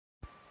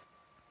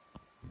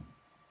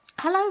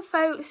Hello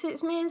folks,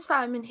 it's me and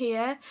Simon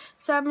here.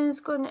 Simon's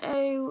going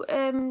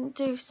to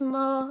do some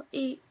more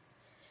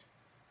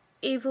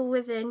Eveil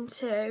Within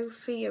 2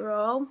 for you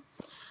all,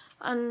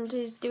 and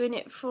he's doing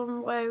it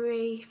from where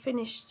he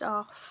finished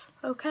off.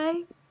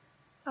 Okay?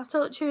 I'll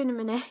talk to you in a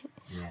minute.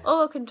 Yeah.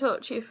 Or I can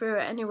talk to you through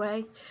it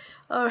anyway.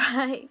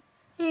 Alright,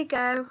 here you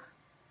go.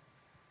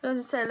 I'm going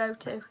to say hello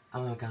to.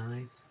 Hello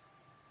guys.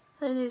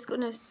 And he's going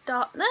to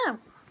start now.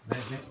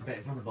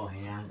 Bit vulnerable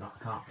here, I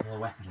can't pull a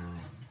weapon out.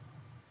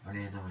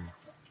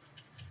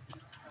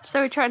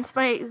 So we're trying to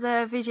make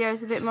the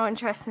videos a bit more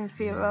interesting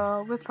for you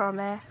all, we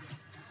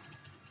promise.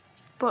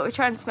 But we're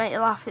trying to make you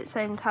laugh at the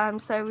same time,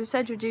 so we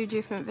said we'd do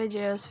different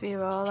videos for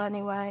you all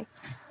anyway.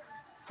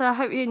 So I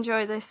hope you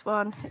enjoy this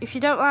one. If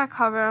you don't like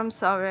horror, I'm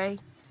sorry.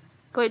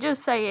 But it does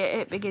say it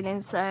at the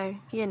beginning, so,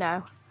 you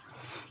know.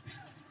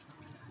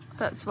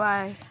 That's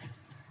why,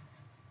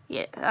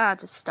 yeah, I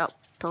just stopped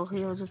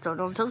talking, I just don't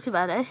know what I'm talking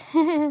about it.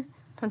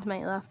 Trying to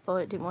make you laugh, but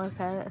it didn't work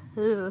out.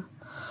 Ugh.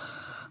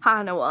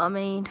 I know what I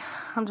mean.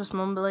 I'm just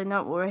mumbling,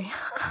 don't worry.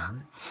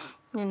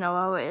 You know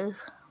how it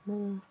is.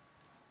 I'm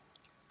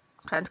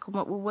trying to come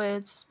up with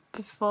words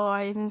before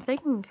I even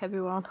think,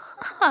 everyone.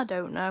 I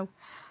don't know.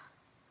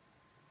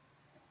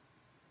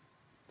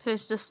 So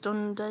it's just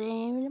under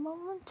here at the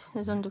moment.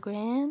 It's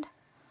underground.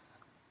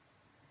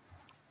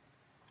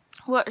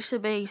 What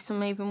should be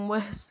some even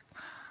worse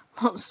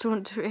monster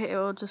under here,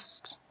 or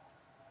just...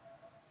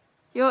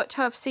 You ought to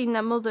have seen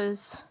their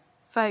mothers,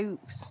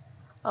 folks.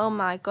 Oh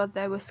my god,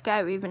 they were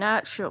scary, even I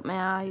had to shut my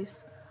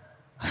eyes.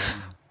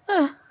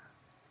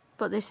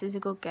 But this is a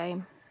good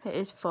game. It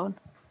is fun.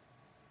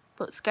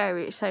 But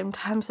scary at the same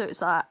time, so it's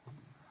like...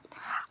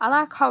 I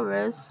like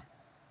horrors.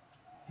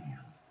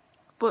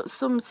 But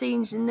some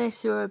scenes in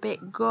this are a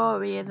bit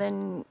gorier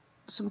than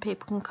some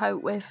people can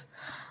cope with.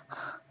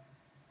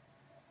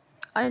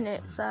 Ain't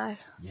it, so?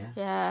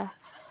 Yeah.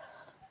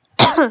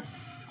 I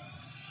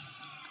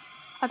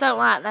don't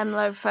like them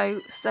though,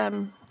 folks.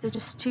 They're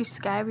just too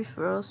scary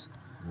for us.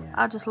 Yeah.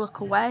 I just look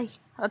away.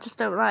 I just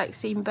don't like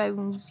seeing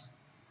bones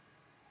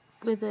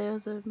with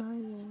the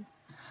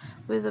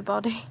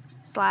body.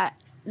 It's like,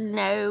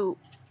 no,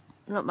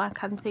 not my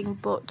kind of thing.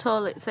 But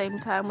tall at the same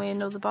time with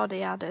another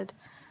body added.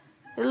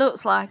 It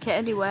looks like it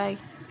anyway.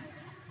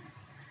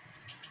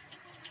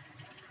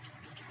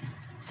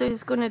 So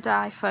he's gonna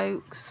die,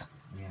 folks.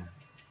 Yeah.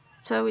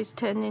 So he's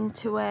turned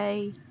into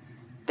a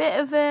bit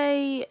of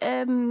a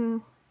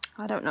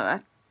I don't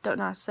know how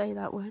to say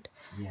that word.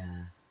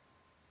 Yeah.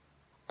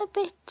 A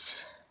bit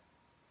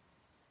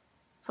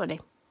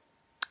funny.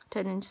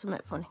 Turn into something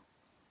funny.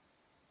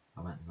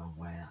 I went the wrong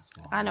way, that's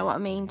what. I know what I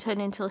mean. Turn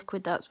into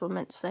liquid, that's what I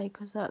meant to say,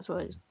 because that's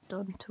what it's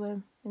done to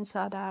him.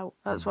 Inside out.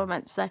 That's what I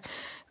meant to say.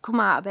 Come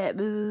out a bit.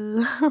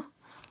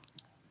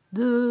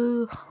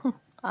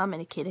 I'm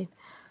only kidding.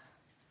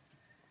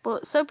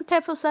 But so be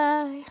careful,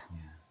 sir. Yeah.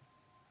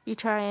 You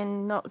try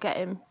and not get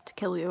him to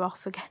kill you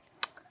off again.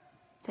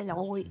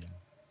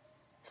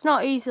 It's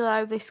not easy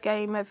though, this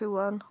game,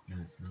 everyone. No,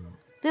 it's not.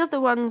 The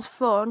other one's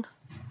fun,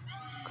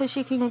 because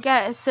you can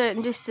get a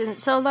certain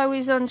distance. Although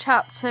he's on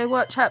chapter,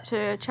 what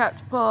chapter?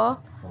 Chapter 4?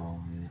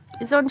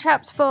 He's on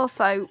chapter 4,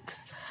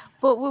 folks.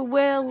 But we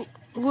were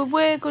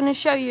going to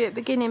show you at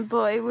the beginning,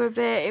 but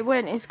it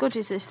weren't as good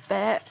as this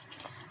bit.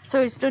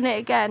 So he's done it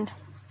again,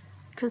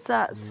 because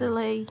that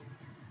silly,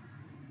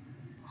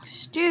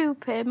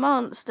 stupid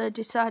monster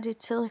decided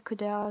to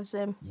liquidise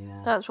him.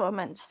 Yeah. That's what I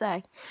meant to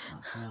say.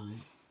 That's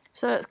right.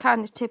 So it's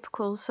kind of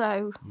typical,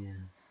 so... Yeah.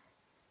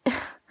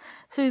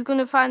 So he's going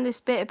to find this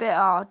bit a bit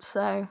hard,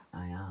 so...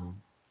 I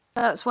am.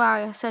 That's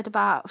why I said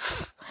about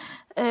 3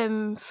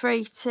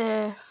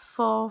 to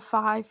 4,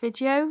 5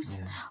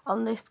 videos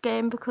on this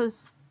game,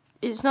 because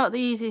it's not the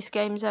easiest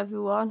games,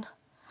 everyone.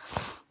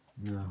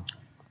 No.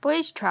 But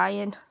he's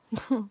trying.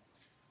 I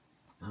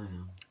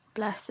am.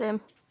 Bless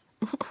him.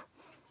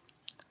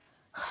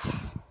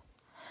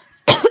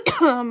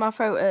 My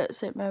throat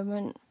hurts at the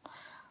moment.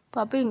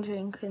 But I've been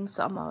drinking,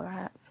 so I'm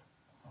alright.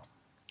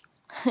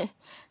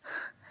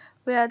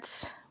 We had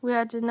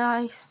a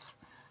nice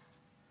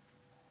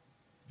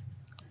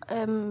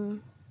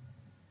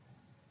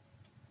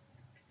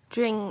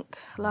drink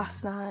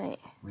last night.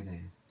 We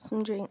did.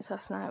 Some drinks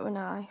last night were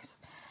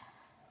nice.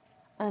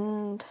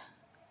 And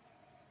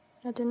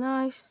had a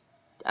nice,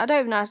 I don't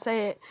even know how to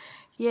say it,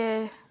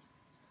 yeah,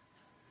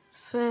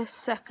 first,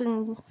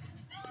 second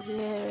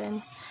year,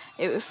 and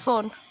it was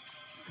fun.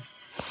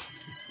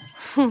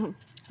 And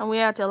we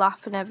had a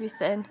laugh and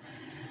everything.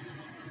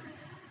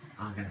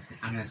 I'm gonna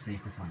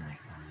sneak up on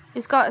next time.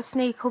 He's got to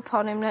sneak up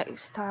on him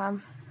next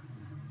time.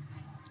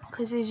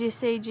 Because as you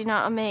see, do you know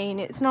what I mean?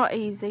 It's not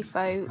easy,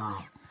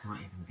 folks. Can't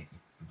even get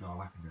your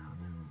weapon out,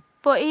 no.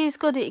 But he's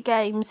good at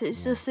games,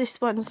 it's just this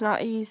one's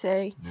not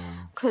easy.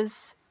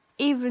 Because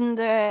even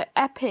the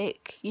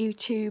epic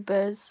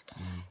YouTubers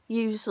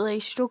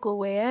usually struggle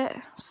with it.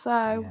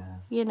 So,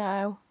 you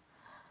know,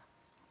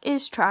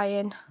 he's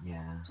trying.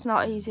 Yeah. It's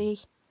not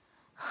easy.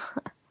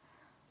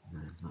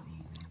 No, it's not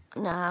easy.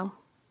 No.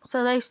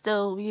 So they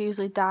still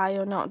usually die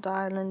or not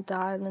die and then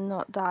die and then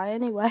not die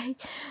anyway.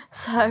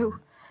 So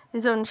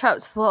He's on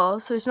chapter 4,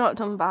 so he's not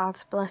done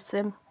bad, bless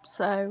him.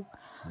 So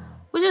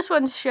we just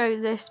wanted to show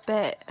you this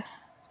bit,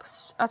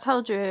 because I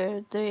told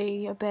you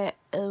a bit,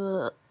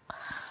 you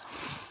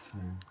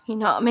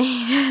know what I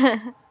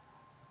mean?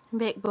 A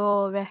bit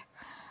gory.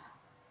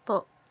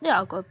 But they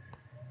are good.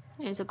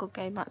 It's a good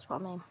game, that's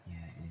what I mean. Yeah,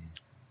 it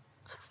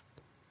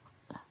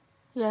is.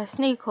 Yeah,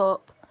 sneak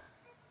up.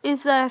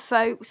 Is there,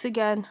 folks,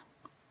 again?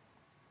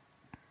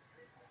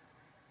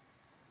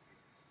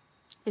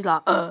 He's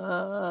like,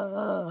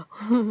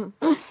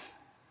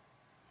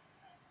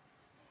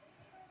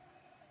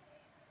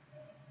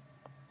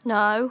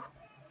 No.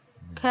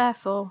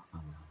 Careful.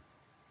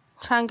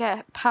 Try and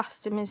get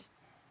past him,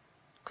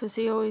 because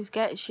he always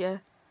gets you.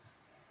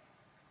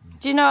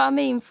 Do you know what I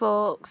mean,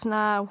 folks?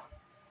 Now,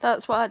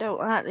 that's why I don't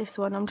like this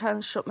one. I'm trying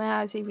to shut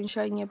my eyes, even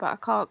showing you, but I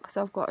can't, because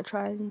I've got to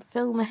try and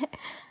film it.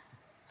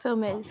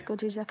 Film it as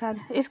good as I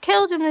can. He's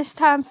killed him this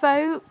time,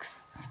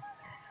 folks.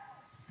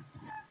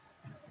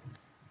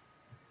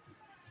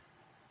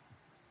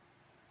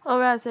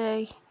 Or has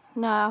he?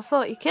 No, I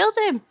thought you killed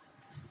him.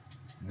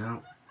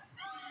 No.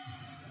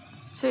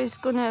 So he's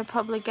gonna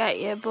probably get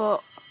you,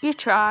 but you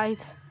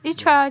tried. You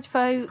tried,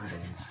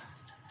 folks.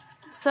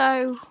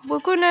 So we're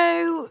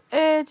gonna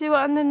do it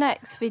on the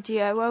next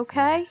video,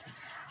 okay?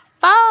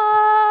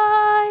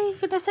 Bye.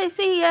 Gonna say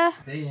see ya.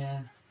 See ya.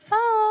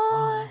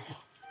 Bye. Bye.